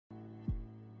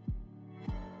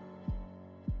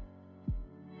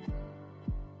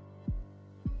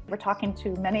we're talking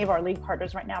to many of our league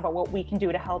partners right now about what we can do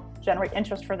to help generate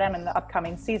interest for them in the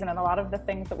upcoming season. And a lot of the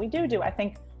things that we do, I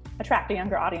think, attract a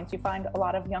younger audience. You find a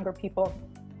lot of younger people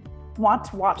want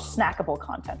to watch snackable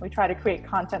content. We try to create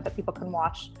content that people can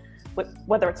watch,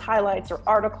 whether it's highlights or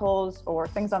articles or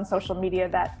things on social media,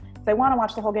 that if they want to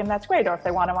watch the whole game, that's great. Or if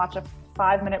they want to watch a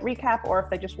 5-minute recap, or if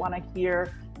they just want to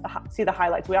see the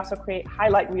highlights. We also create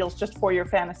highlight reels just for your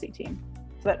fantasy team.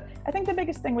 So that I think the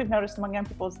biggest thing we've noticed among young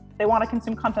people is they want to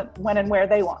consume content when and where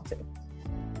they want to.